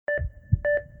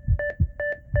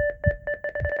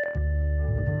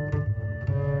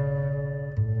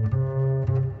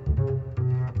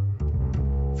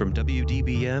From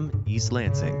WDBM East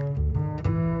Lansing,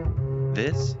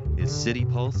 this is City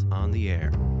Pulse on the Air.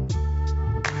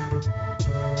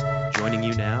 Joining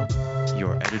you now,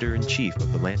 your editor-in-chief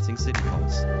of the Lansing City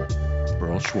Pulse,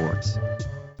 Burl Schwartz.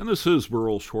 And this is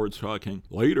Burl Schwartz talking.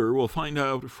 Later, we'll find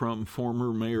out from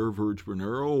former Mayor Virg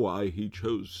Bernero why he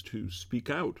chose to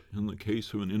speak out in the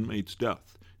case of an inmate's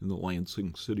death in the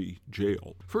Lansing City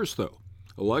Jail. First, though,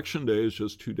 Election Day is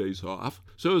just 2 days off.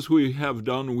 So as we have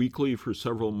done weekly for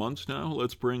several months now,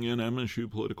 let's bring in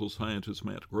MSU political scientist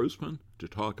Matt Grossman to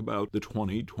talk about the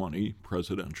 2020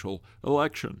 presidential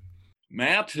election.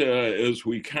 Matt, as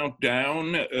we count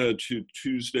down to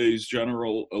Tuesday's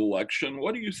general election,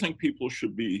 what do you think people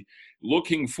should be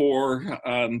looking for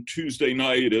on Tuesday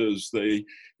night as they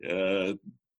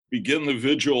begin the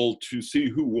vigil to see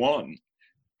who won?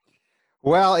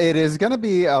 Well, it is going to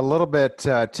be a little bit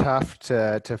tough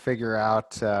to figure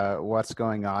out what's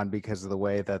going on because of the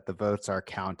way that the votes are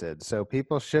counted. So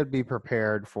people should be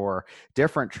prepared for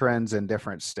different trends in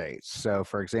different states. So,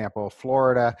 for example,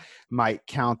 Florida might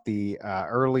count the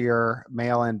earlier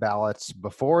mail-in ballots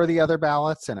before the other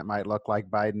ballots, and it might look like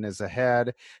Biden is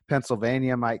ahead.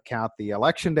 Pennsylvania might count the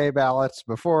election day ballots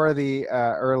before the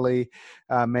early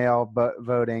mail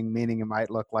voting, meaning it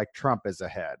might look like Trump is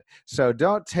ahead. So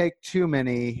don't take too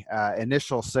many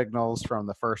initial signals from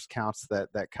the first counts that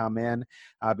come in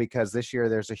because this year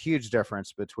there's a huge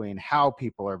difference between how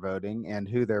people are voting and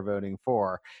who they're voting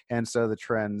for. And so the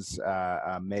trends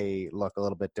may look a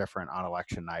little bit different on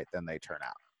election night than they turn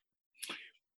out.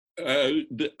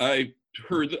 I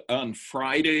heard on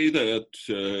Friday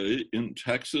that in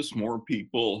Texas, more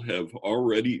people have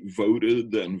already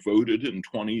voted than voted in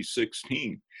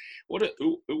 2016. What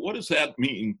does that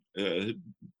mean? Who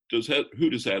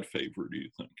does that favor, do you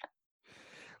think?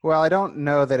 Well, I don't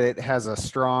know that it has a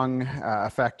strong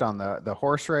effect on the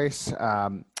horse race.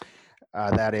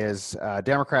 That is,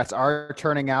 Democrats are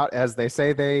turning out as they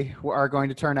say they are going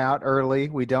to turn out early.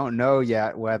 We don't know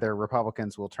yet whether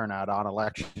Republicans will turn out on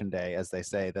election day as they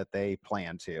say that they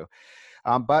plan to.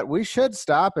 But we should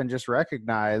stop and just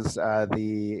recognize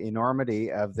the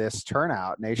enormity of this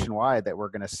turnout nationwide that we're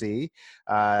going to see.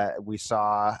 We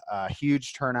saw a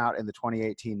huge turnout in the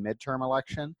 2018 midterm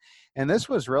election. And this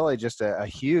was really just a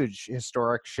huge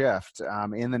historic shift.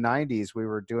 In the 90s, we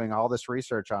were doing all this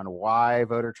research on why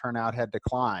voter turnout had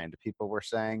declined. People were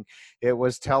saying it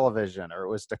was television or it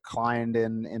was declined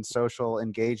in social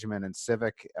engagement and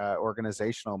civic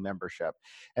organizational membership.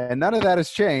 And none of that has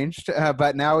changed,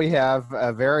 but now we have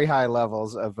very high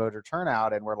levels of voter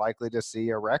turnout, and we're likely to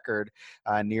see a record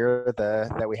near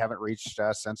that we haven't reached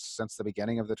since the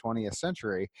beginning of the 20th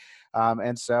century.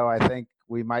 And so I think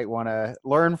we might want to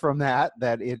learn from that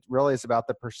it really is about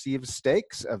the perceived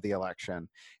stakes of the election,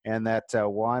 and that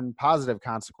one positive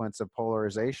consequence of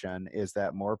polarization is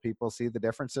that more people see the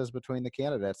differences between the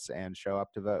candidates and show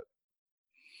up to vote.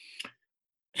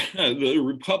 The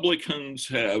Republicans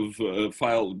have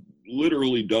filed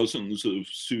literally dozens of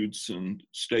suits in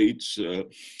states.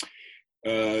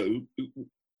 There's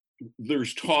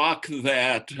talk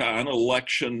that on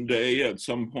election day, at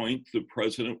some point, the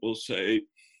president will say,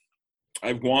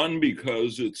 I've won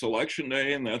because it's election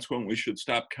day, and that's when we should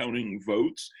stop counting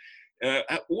votes.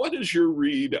 What is your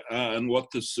read on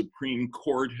what the Supreme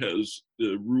Court has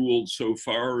ruled so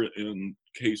far in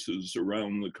cases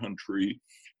around the country,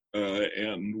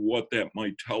 and what that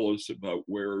might tell us about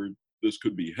where this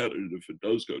could be headed if it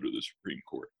does go to the Supreme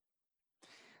Court?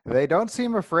 They don't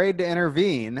seem afraid to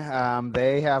intervene.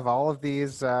 They have all of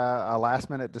these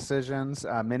last-minute decisions.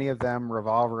 Many of them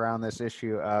revolve around this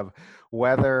issue of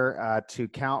whether to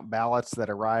count ballots that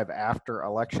arrive after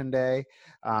Election Day.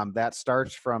 That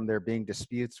starts from there being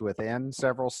disputes within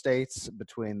several states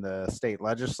between the state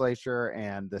legislature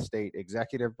and the state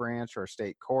executive branch or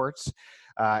state courts.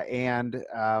 And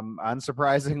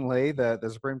unsurprisingly, the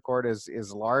Supreme Court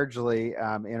is largely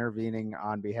intervening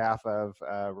on behalf of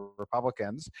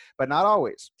Republicans, but not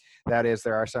always. That is,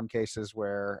 there are some cases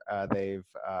where they've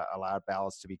allowed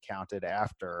ballots to be counted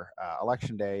after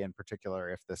Election Day, in particular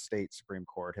if the state Supreme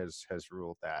Court has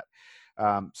ruled that.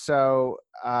 So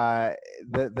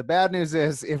the bad news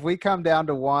is if we come down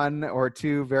to one or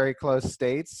two very close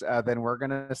states, then we're going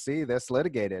to see this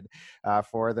litigated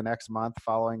for the next month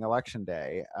following Election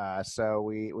Day. So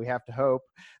we have to hope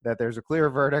that there's a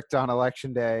clear verdict on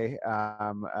Election Day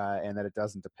and that it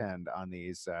doesn't depend on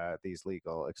these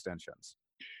legal extensions.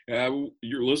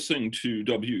 You're listening to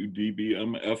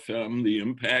WDBM FM, The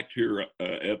Impact, here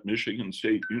at Michigan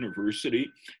State University,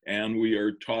 and we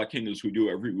are talking, as we do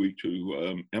every week,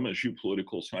 to MSU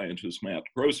political scientist Matt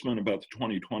Grossman about the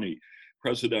 2020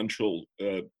 presidential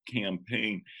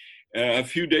campaign. A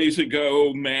few days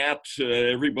ago, Matt,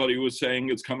 everybody was saying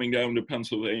it's coming down to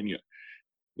Pennsylvania.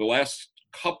 The last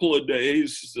couple of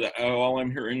days, all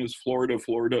I'm hearing is Florida,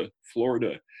 Florida,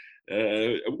 Florida.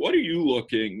 What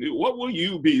will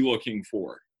you be looking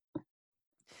for?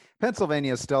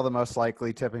 Pennsylvania is still the most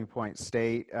likely tipping point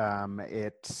state.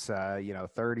 It's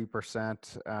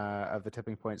 30% of the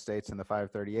tipping point states in the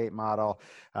 538 model,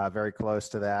 very close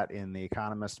to that in the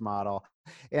Economist model.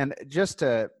 And just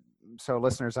so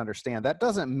listeners understand, that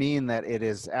doesn't mean that it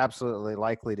is absolutely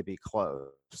likely to be close.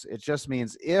 It just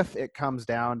means if it comes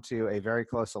down to a very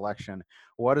close election,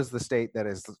 what is the state that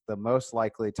is the most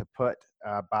likely to put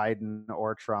Biden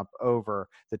or Trump over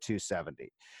the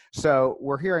 270? So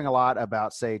we're hearing a lot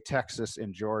about, say, Texas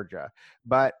and Georgia,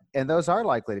 and those are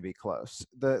likely to be close.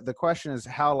 The question is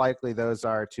how likely those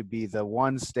are to be the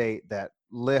one state that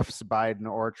lifts Biden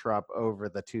or Trump over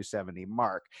the 270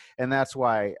 mark. And that's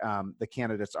why the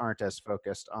candidates aren't as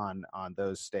focused on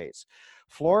those states.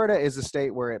 Florida is a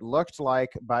state where it looked like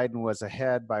Biden was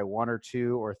ahead by 1 or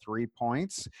 2 or 3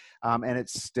 points, and it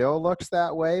still looks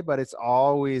that way, but it's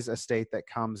always a state that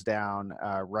comes down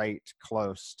right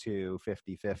close to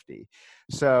 50-50.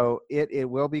 So it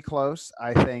will be close.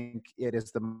 I think it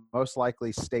is the most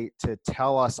likely state to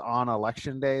tell us on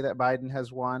election day that Biden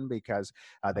has won because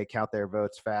they count their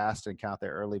votes fast and count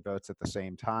their early votes at the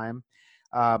same time.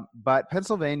 But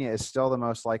Pennsylvania is still the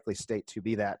most likely state to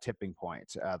be that tipping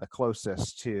point, the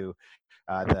closest to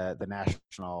the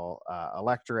national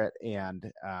electorate and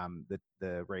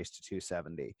the race to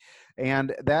 270.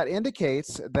 And that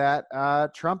indicates that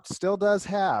Trump still does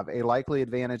have a likely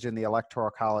advantage in the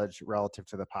Electoral College relative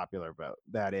to the popular vote.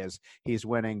 That is,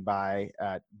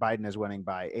 Biden is winning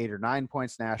by 8 or 9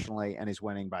 points nationally, and he's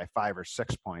winning by 5 or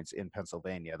 6 points in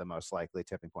Pennsylvania, the most likely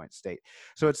tipping point state.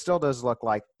 So it still does look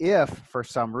like if, for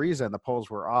some reason, the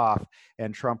polls were off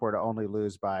and Trump were to only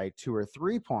lose by 2 or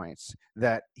 3 points,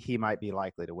 that he might be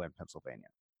likely to win Pennsylvania.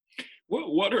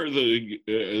 What are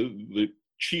the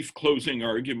chief closing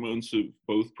arguments of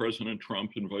both President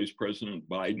Trump and Vice President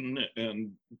Biden,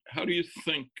 and how do you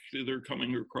think they're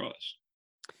coming across?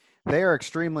 They are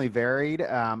extremely varied.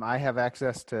 I have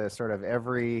access to sort of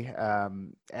every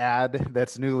ad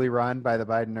that's newly run by the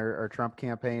Biden or Trump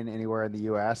campaign anywhere in the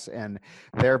U.S., and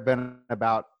there have been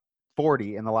about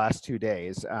 40 in the last 2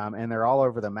 days, and they're all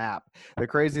over the map. The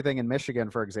crazy thing in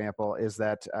Michigan, for example, is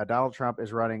that Donald Trump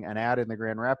is running an ad in the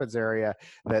Grand Rapids area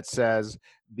that says,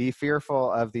 "Be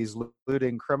fearful of these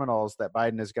looting criminals that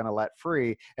Biden is going to let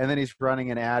free." And then he's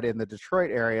running an ad in the Detroit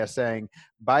area saying,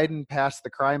 "Biden passed the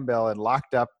crime bill and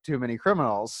locked up too many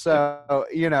criminals." So,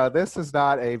 this is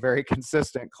not a very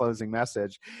consistent closing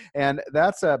message. And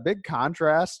that's a big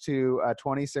contrast to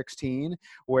 2016,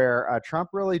 where Trump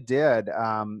really did,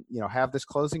 have this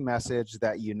closing message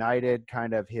that united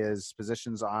kind of his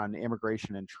positions on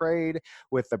immigration and trade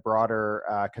with the broader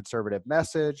conservative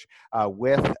message,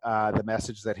 with the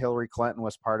message that Hillary Clinton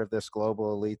was part of this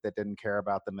global elite that didn't care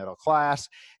about the middle class.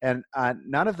 And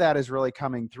none of that is really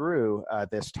coming through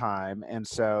this time. And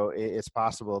so it's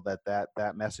possible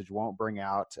that message won't bring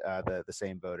out the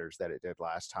same voters that it did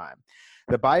last time.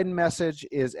 The Biden message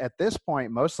is at this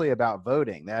point mostly about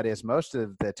voting. That is, most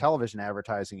of the television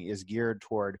advertising is geared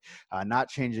toward not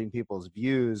changing people's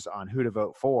views on who to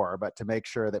vote for, but to make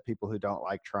sure that people who don't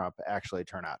like Trump actually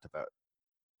turn out to vote.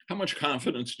 How much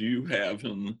confidence do you have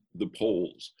in the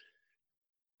polls?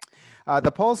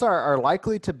 The polls are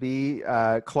likely to be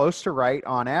close to right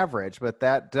on average, but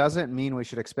that doesn't mean we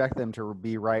should expect them to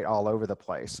be right all over the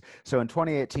place. So in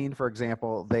 2018, for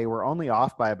example, they were only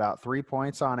off by about 3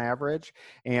 points on average,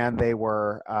 and they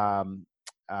weren't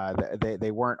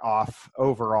off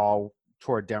overall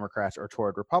toward Democrats or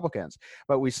toward Republicans.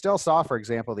 But we still saw, for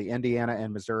example, the Indiana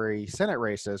and Missouri Senate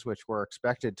races, which were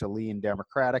expected to lean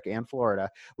Democratic, and Florida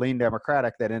lean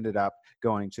Democratic, that ended up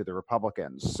going to the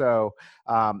Republicans. So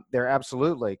there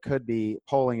absolutely could be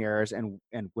polling errors. And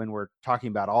when we're talking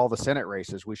about all the Senate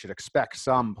races, we should expect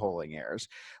some polling errors.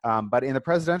 But in the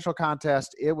presidential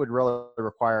contest, it would really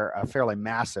require a fairly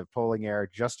massive polling error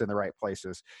just in the right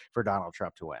places for Donald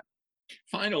Trump to win.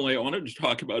 Finally, I wanted to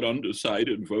talk about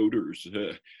undecided voters.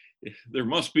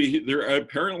 There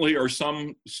apparently are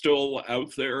some still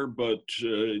out there, but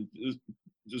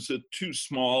is it too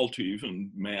small to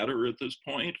even matter at this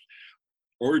point?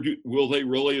 Or will they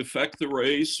really affect the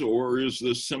race? Or is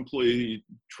this simply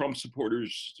Trump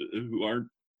supporters who aren't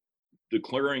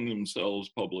declaring themselves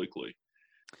publicly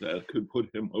that could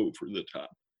put him over the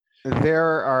top?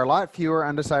 There are a lot fewer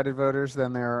undecided voters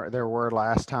than there were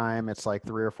last time. It's like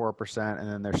 3 or 4%, and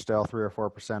then there's still 3 or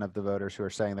 4% of the voters who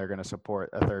are saying they're going to support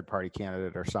a third-party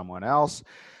candidate or someone else.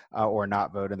 or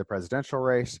not vote in the presidential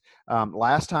race.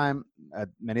 Last time,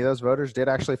 many of those voters did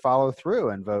actually follow through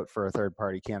and vote for a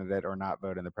third-party candidate or not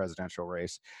vote in the presidential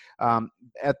race.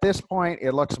 At this point,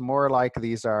 it looks more like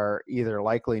these are either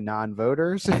likely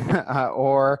non-voters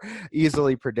or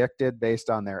easily predicted based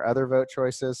on their other vote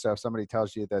choices. So if somebody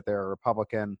tells you that they're a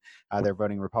Republican, they're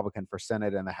voting Republican for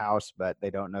Senate and the House, but they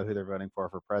don't know who they're voting for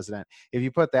president. If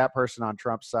you put that person on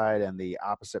Trump's side and the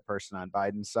opposite person on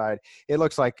Biden's side, it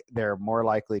looks like they're more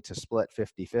likely to split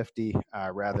 50-50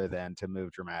 rather than to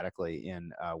move dramatically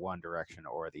in one direction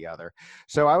or the other.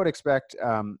 So I would expect,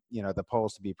 the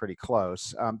polls to be pretty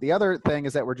close. The other thing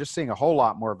is that we're just seeing a whole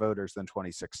lot more voters than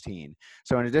 2016.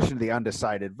 So in addition to the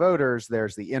undecided voters,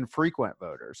 there's the infrequent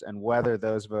voters and whether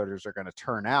those voters are going to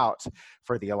turn out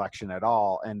for the election at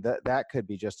all. And that could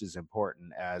be just as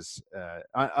important as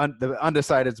the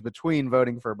undecideds between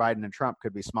voting for Biden and Trump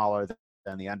could be smaller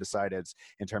than the undecideds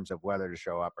in terms of whether to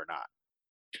show up or not.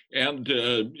 And,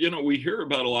 we hear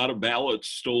about a lot of ballots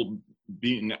still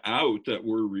being out that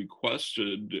were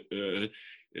requested,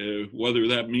 whether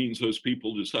that means those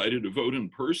people decided to vote in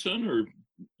person or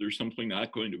they're simply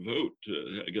not going to vote.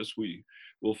 I guess we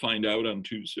will find out on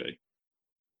Tuesday.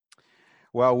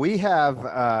 Well, we have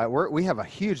a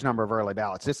huge number of early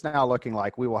ballots. It's now looking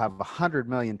like we will have 100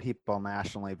 million people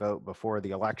nationally vote before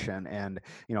the election, and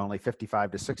only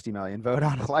 55 to 60 million vote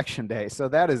on election day. So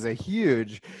that is a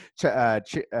huge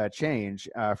change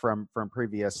from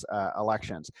previous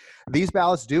elections. These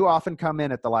ballots do often come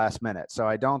in at the last minute, so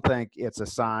I don't think it's a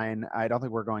sign. I don't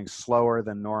think we're going slower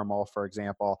than normal. For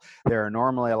example, there are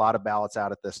normally a lot of ballots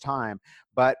out at this time,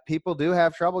 but people do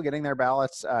have trouble getting their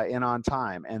ballots in on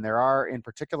time. And in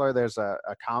particular, there's a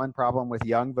common problem with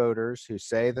young voters who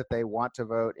say that they want to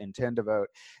vote, intend to vote,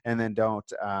 and then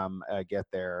don't get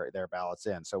their ballots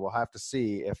in. So we'll have to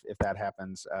see if that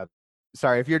happens.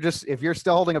 Sorry, if you're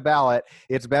still holding a ballot,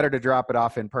 it's better to drop it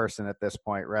off in person at this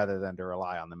point rather than to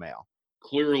rely on the mail.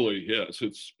 Clearly, yes,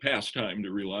 it's past time to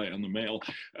rely on the mail.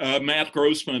 Matt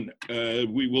Grossman,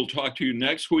 we will talk to you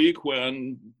next week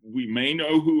when we may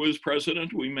know who is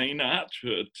president, we may not,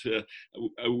 but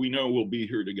we know we'll be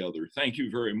here together. Thank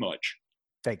you very much.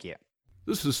 Thank you.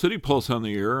 This is City Pulse on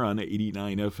the air on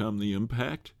 89 FM The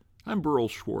Impact. I'm Burl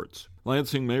Schwartz.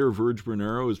 Lansing Mayor Verge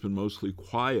Bernero has been mostly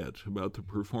quiet about the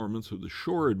performance of the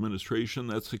Shore administration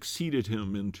that succeeded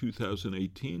him in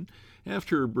 2018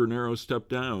 after Bernero stepped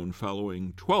down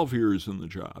following 12 years in the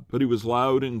job. But he was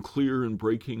loud and clear in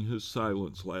breaking his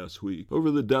silence last week over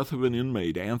the death of an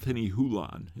inmate, Anthony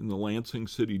Hulan, in the Lansing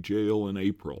City Jail in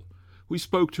April. We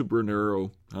spoke to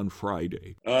Bernero on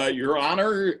Friday. Your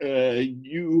Honor,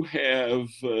 you have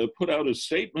put out a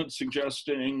statement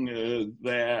suggesting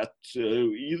that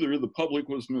either the public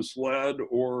was misled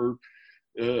or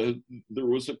there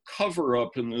was a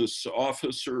cover-up in this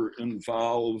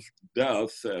officer-involved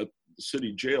death at the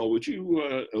city jail. Would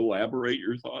you elaborate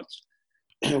your thoughts?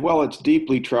 Well, it's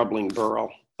deeply troubling,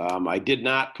 Burl. I did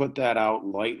not put that out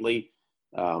lightly.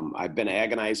 I've been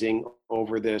agonizing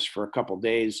over this for a couple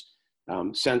days.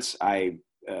 Since I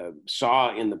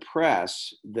saw in the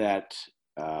press that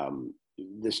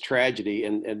this tragedy,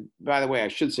 and by the way, I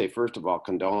should say, first of all,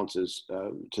 condolences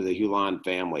to the Hulan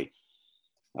family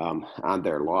on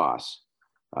their loss.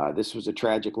 This was a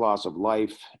tragic loss of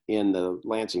life in the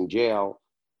Lansing jail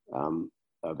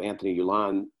of Anthony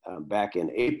Hulan back in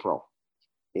April.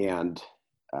 And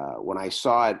when I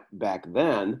saw it back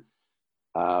then,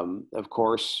 of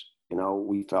course,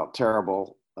 we felt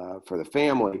terrible for the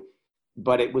family.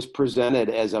 But it was presented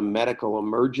as a medical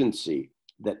emergency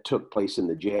that took place in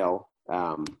the jail,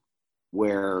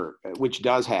 which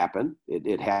does happen.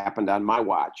 It happened on my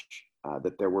watch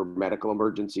that there were medical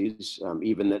emergencies,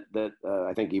 even that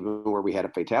I think even where we had a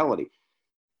fatality.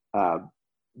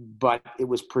 But it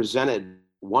was presented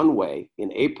one way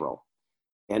in April,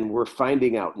 and we're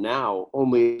finding out now,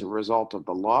 only as a result of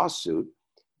the lawsuit,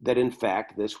 that in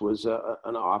fact this was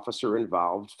an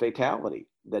officer-involved fatality.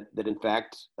 That in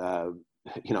fact, there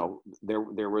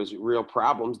was real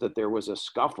problems. That there was a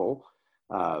scuffle,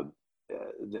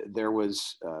 there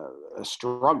was a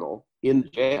struggle in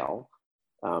jail,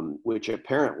 which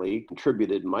apparently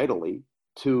contributed mightily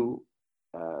to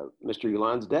Mr.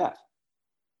 Hulan's death.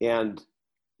 And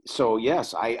so,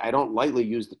 yes, I don't lightly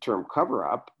use the term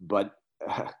cover-up, but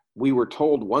we were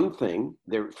told one thing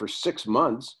there for 6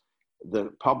 months.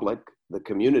 The public, the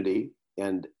community,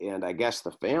 and I guess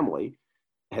the family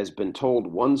has been told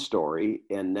one story,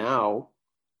 and now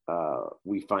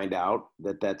we find out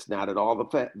that that's not at all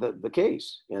the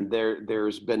case. And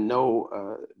there's been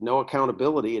no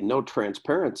accountability and no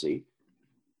transparency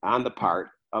on the part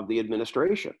of the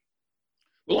administration.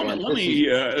 Well,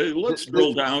 let's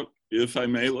drill down. if I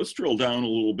may, let's drill down a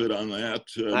little bit on that.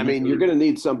 I mean, you're going to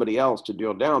need somebody else to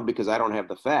drill down because I don't have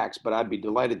the facts, but I'd be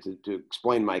delighted to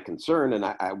explain my concern. And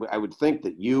I would think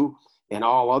that you and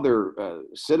all other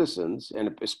citizens,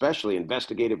 and especially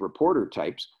investigative reporter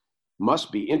types,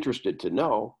 must be interested to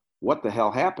know what the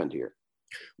hell happened here.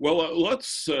 Well,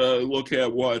 let's look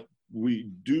at what we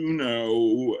do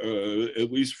know,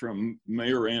 at least from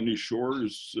Mayor Andy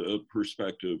Schor's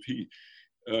perspective.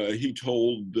 He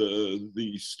told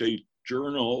the State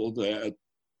Journal that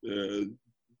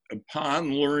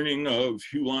upon learning of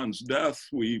Hulan's death,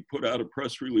 we put out a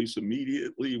press release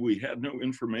immediately. We had no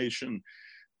information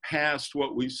past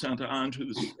what we sent on to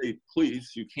the state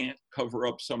police. You can't cover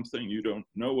up something you don't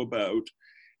know about.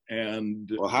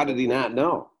 And well, how did he not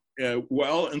know?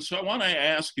 Well, and so I want to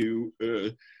ask you,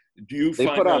 do you they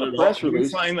find put out that, a press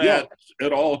release. Do you find that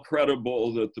at all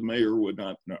credible that the mayor would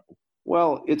not know?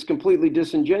 Well, it's completely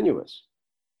disingenuous.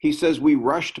 He says we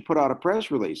rushed to put out a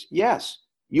press release. Yes,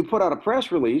 you put out a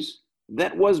press release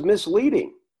that was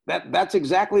misleading. That's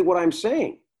exactly what I'm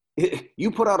saying. You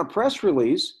put out a press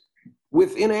release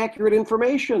with inaccurate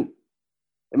information.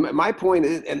 And my point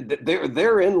is, and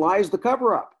therein lies the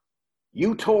cover-up.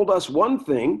 You told us one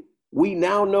thing, we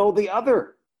now know the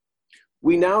other.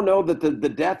 We now know that the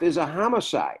death is a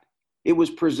homicide. It was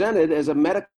presented as a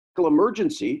medical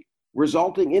emergency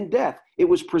resulting in death. It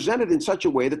was presented in such a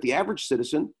way that the average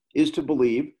citizen is to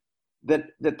believe that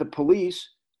the police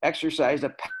exercised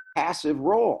a passive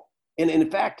role. And in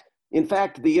fact,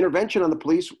 the intervention on the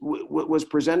police was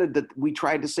presented that we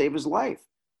tried to save his life.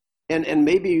 And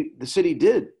maybe the city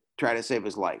did try to save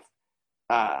his life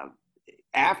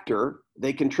after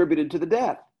they contributed to the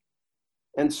death.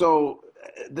 And so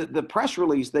the press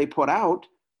release they put out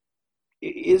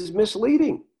is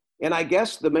misleading. And I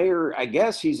guess the mayor,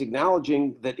 he's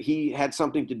acknowledging that he had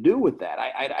something to do with that.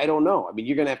 I don't know. I mean,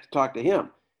 you're going to have to talk to him.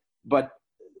 But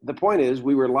the point is,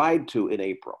 we were lied to in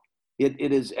April.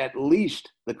 It is at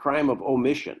least the crime of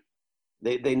omission.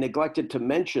 They neglected to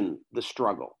mention the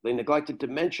struggle. They neglected to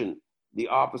mention the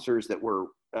officers that were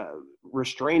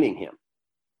restraining him.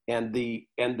 And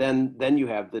then you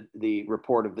have the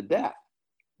report of the death.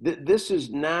 This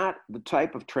is not the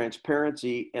type of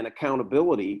transparency and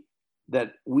accountability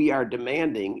that we are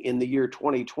demanding in the year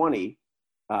 2020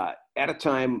 at a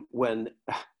time when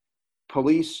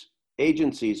police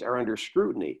agencies are under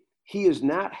scrutiny. He is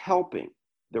not helping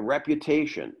the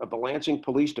reputation of the Lansing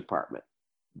Police Department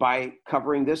by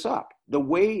covering this up. The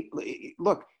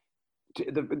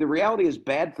reality is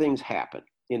bad things happen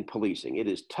in policing. It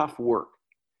is tough work,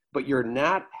 but you're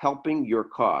not helping your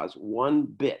cause one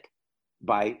bit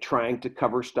by trying to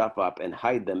cover stuff up and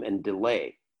hide them and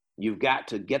delay. You've got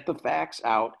to get the facts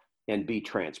out and be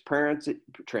transparent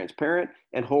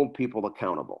and hold people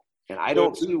accountable. And I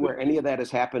don't see where any of that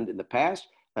has happened in the past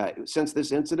since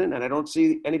this incident. And I don't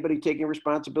see anybody taking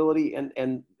responsibility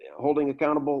and holding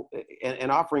accountable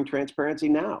and offering transparency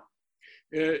now.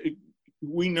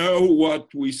 We know what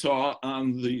we saw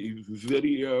on the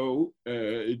video.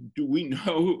 Do we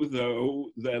know,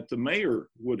 though, that the mayor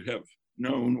would have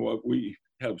known what we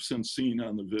have since seen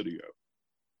on the video?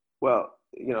 Well,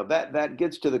 that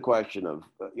gets to the question of,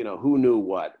 who knew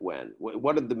what, when.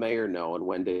 What did the mayor know and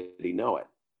when did he know it?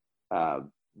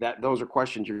 Those are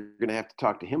questions you're going to have to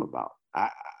talk to him about.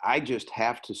 I just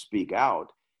have to speak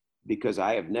out because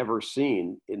I have never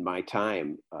seen in my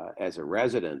time as a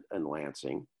resident in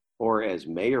Lansing or as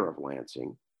mayor of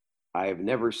Lansing, I have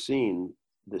never seen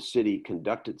the city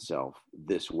conduct itself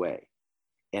this way.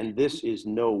 And this is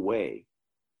no way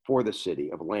for the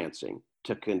city of Lansing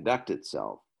to conduct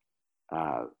itself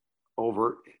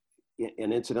over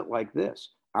an incident like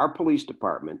this. Our police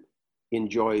department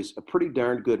enjoys a pretty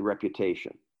darn good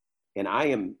reputation. And I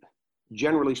am,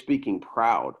 generally speaking,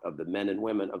 proud of the men and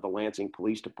women of the Lansing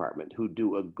Police Department who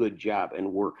do a good job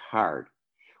and work hard.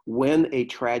 When a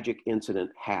tragic incident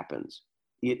happens,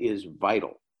 it is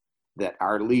vital that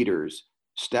our leaders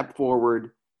step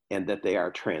forward and that they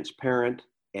are transparent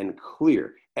and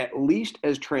clear, at least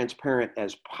as transparent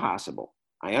as possible.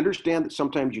 I understand that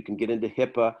sometimes you can get into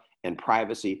HIPAA and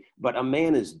privacy, but a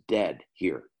man is dead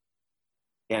here.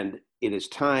 And it is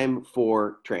time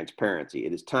for transparency.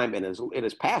 It is time, and it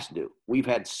is past due. We've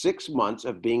had 6 months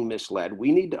of being misled.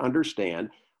 We need to understand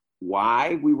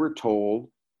why we were told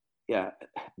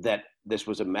that this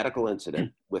was a medical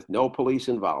incident with no police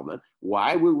involvement,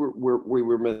 why we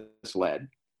were misled,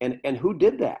 and who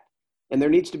did that. And there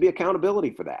needs to be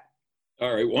accountability for that.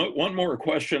 All right, one more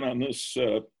question on this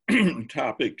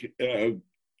topic.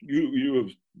 You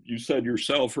said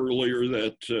yourself earlier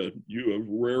that you have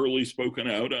rarely spoken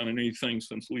out on anything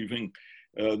since leaving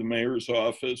the mayor's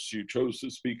office. You chose to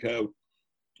speak out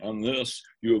on this.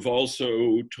 You have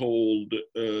also told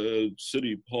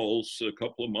City Pulse a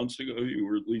couple of months ago you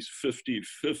were at least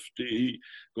 50-50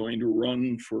 going to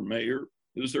run for mayor.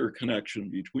 Is there a connection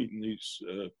between these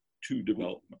two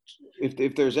developments?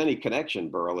 If there's any connection,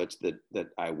 Burl, it's that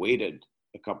I waited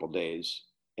a couple days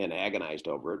and agonized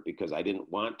over it because I didn't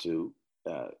want to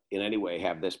in any way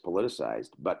have this politicized.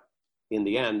 But in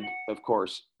the end, of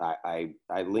course, I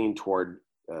lean toward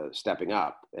stepping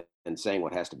up and saying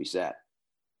what has to be said,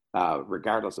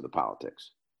 regardless of the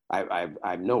politics.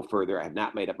 I'm no further. I have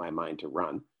not made up my mind to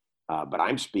run, but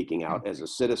I'm speaking out as a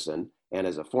citizen and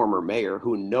as a former mayor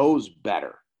who knows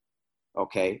better.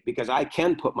 Okay, because I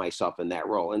can put myself in that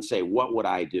role and say, what would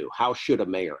I do? How should a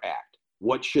mayor act?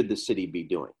 What should the city be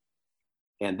doing?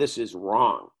 And this is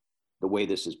wrong, the way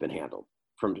this has been handled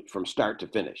from start to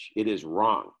finish. It is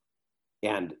wrong.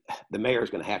 And the mayor is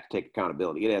going to have to take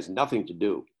accountability. It has nothing to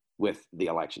do with the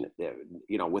election,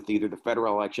 with either the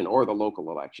federal election or the local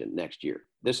election next year.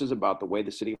 This is about the way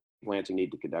the city of Lansing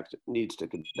needs to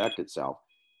conduct itself.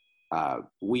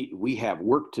 We have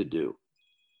work to do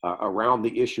around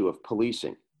the issue of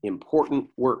policing, important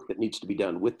work that needs to be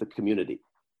done with the community.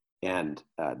 And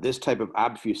this type of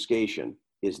obfuscation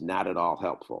is not at all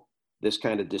helpful. This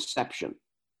kind of deception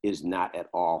is not at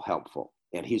all helpful.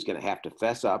 And he's going to have to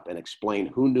fess up and explain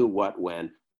who knew what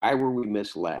when, why were we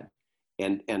misled,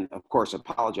 and of course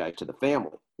apologize to the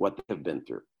family what they've been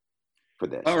through for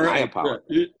this. All right,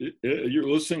 you're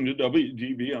listening to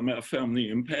WDBM-FM, The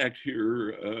Impact,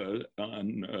 here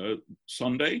on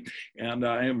Sunday, and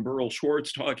I am Burl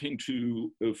Schwartz talking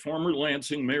to former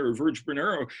Lansing Mayor Virg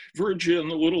Bernero. Virg, in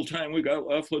the little time we got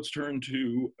left, let's turn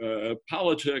to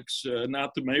politics,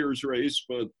 not the mayor's race,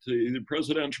 but the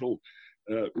presidential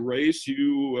race.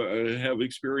 You have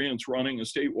experience running a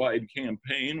statewide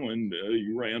campaign when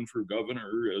you ran for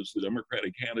governor as the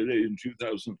Democratic candidate in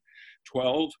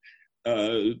 2012.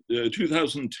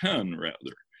 2010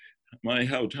 rather. My,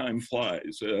 how time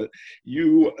flies.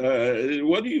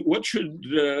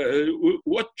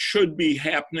 What should be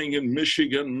happening in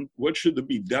Michigan? What should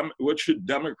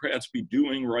Democrats be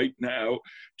doing right now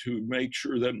to make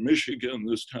sure that Michigan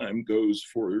this time goes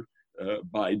for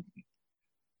Biden?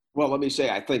 Well, let me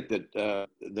say, I think that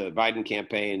the Biden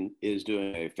campaign is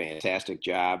doing a fantastic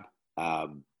job.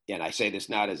 And I say this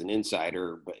not as an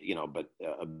insider, but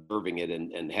observing it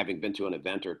and having been to an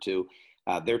event or two.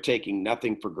 They're taking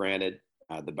nothing for granted.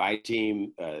 The Biden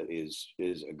team is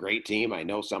a great team. I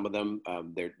know some of them.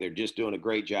 They're just doing a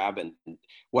great job. And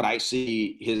what I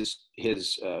see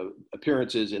his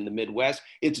appearances in the Midwest,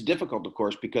 it's difficult, of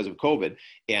course, because of COVID.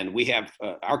 And we have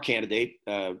our candidate,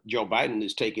 Joe Biden,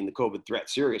 is taking the COVID threat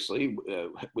seriously,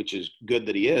 which is good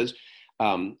that he is.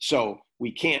 So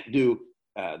we can't do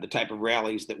the type of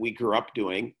rallies that we grew up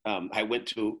doing. I went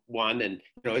to one, and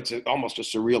it's almost a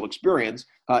surreal experience.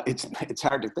 It's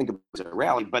hard to think of as a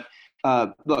rally, but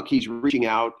look, he's reaching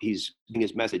out. He's getting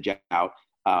his message out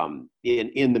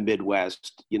in the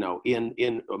Midwest.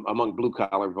 In among blue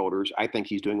collar voters. I think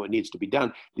he's doing what needs to be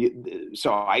done.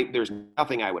 There's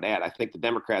nothing I would add. I think the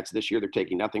Democrats this year, they're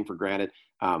taking nothing for granted.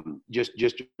 Just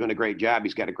doing a great job.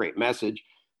 He's got a great message.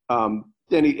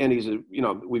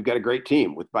 We've got a great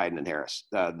team with Biden and Harris.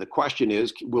 The question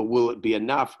is, will it be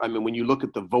enough? I mean, when you look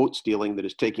at the vote stealing that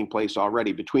is taking place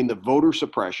already between the voter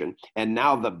suppression and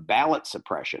now the ballot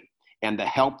suppression and the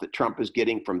help that Trump is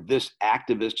getting from this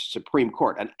activist Supreme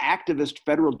Court, an activist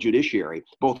federal judiciary,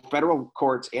 both federal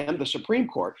courts and the Supreme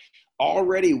Court,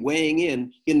 already weighing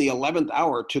in the 11th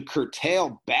hour to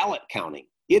curtail ballot counting.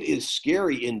 It is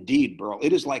scary indeed, Burl.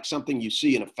 It is like something you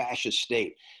see in a fascist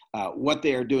state. What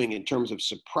they are doing in terms of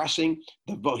suppressing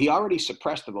the vote. He already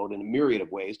suppressed the vote in a myriad of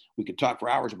ways. We could talk for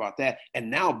hours about that. And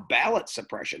now ballot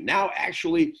suppression, now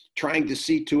actually trying to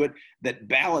see to it that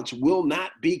ballots will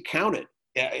not be counted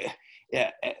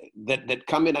that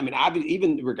come in. I mean,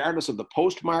 even regardless of the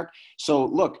postmark. So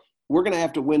look, we're going to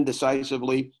have to win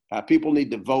decisively. People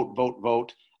need to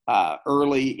vote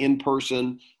early, in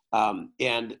person,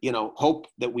 and hope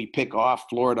that we pick off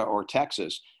Florida or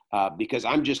Texas. Because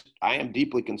I am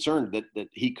deeply concerned that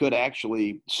he could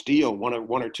actually steal one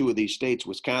or two of these states,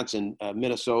 Wisconsin,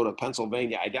 Minnesota,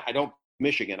 Pennsylvania. I don't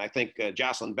Michigan. I think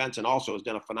Jocelyn Benson also has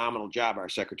done a phenomenal job, our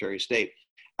Secretary of State.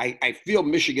 I feel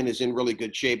Michigan is in really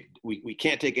good shape. We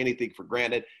can't take anything for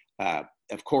granted.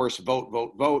 Of course,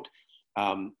 vote.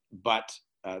 But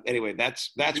anyway,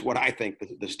 that's what I think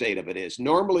the state of it is.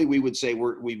 Normally, we would say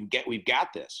we've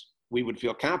got this. We would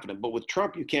feel confident. But with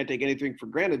Trump, you can't take anything for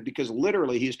granted because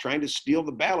literally he's trying to steal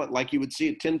the ballot like you would see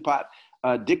a tin pot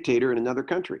dictator in another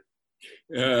country.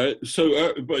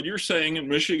 But you're saying in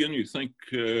Michigan, you think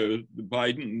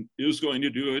Biden is going to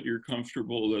do it. You're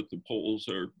comfortable that the polls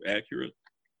are accurate?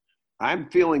 I'm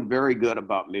feeling very good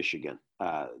about Michigan.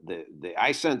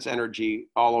 I sense energy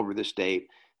all over the state.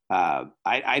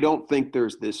 I don't think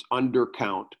there's this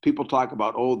undercount. People talk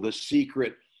about, the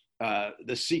secret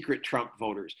Trump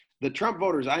voters. The Trump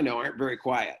voters I know aren't very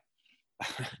quiet.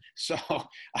 So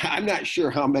I'm not sure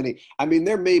how many. I mean,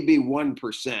 there may be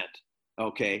 1%,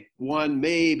 okay, one,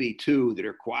 maybe two that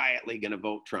are quietly going to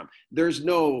vote Trump. There's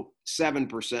no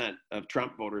 7% of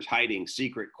Trump voters hiding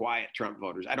secret, quiet Trump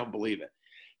voters. I don't believe it.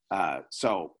 I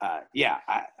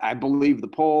believe the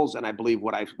polls, and I believe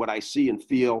what I see and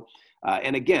feel.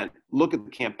 And again, look at the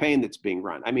campaign that's being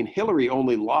run. I mean, Hillary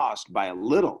only lost by a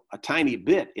tiny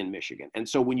bit in Michigan. And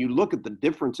so when you look at the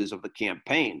differences of the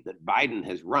campaign that Biden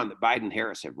has run, that Biden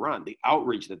Harris have run, the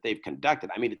outreach that they've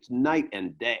conducted, I mean, it's night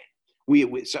and day.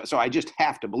 So I just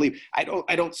have to believe. I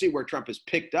don't see where Trump has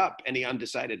picked up any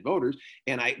undecided voters.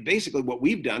 And basically what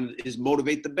we've done is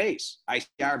motivate the base. I see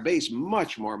our base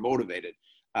much more motivated.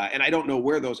 And I don't know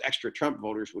where those extra Trump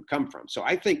voters would come from. So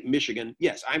I think Michigan,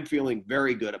 yes, I'm feeling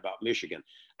very good about Michigan.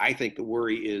 I think the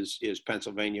worry is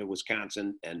Pennsylvania,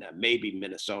 Wisconsin, and maybe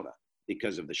Minnesota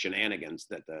because of the shenanigans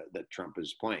that Trump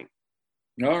is playing.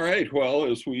 All right. Well,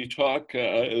 as we talk,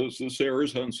 as this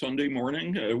airs on Sunday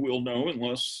morning, we'll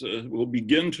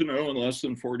begin to know in less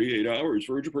than 48 hours.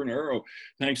 Virg Bernero,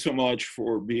 thanks so much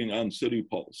for being on City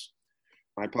Pulse.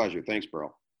 My pleasure. Thanks,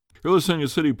 Burl. You're listening to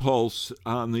City Pulse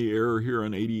on the air here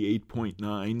on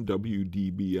 88.9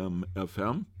 WDBM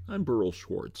FM. I'm Burl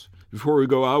Schwartz. Before we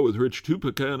go out with Rich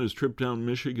Tupica and his trip down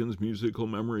Michigan's musical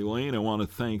memory lane, I want to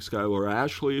thank Skylar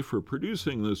Ashley for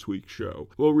producing this week's show.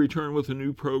 We'll return with a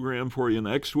new program for you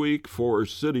next week. For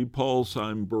City Pulse,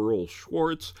 I'm Burl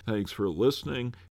Schwartz. Thanks for listening.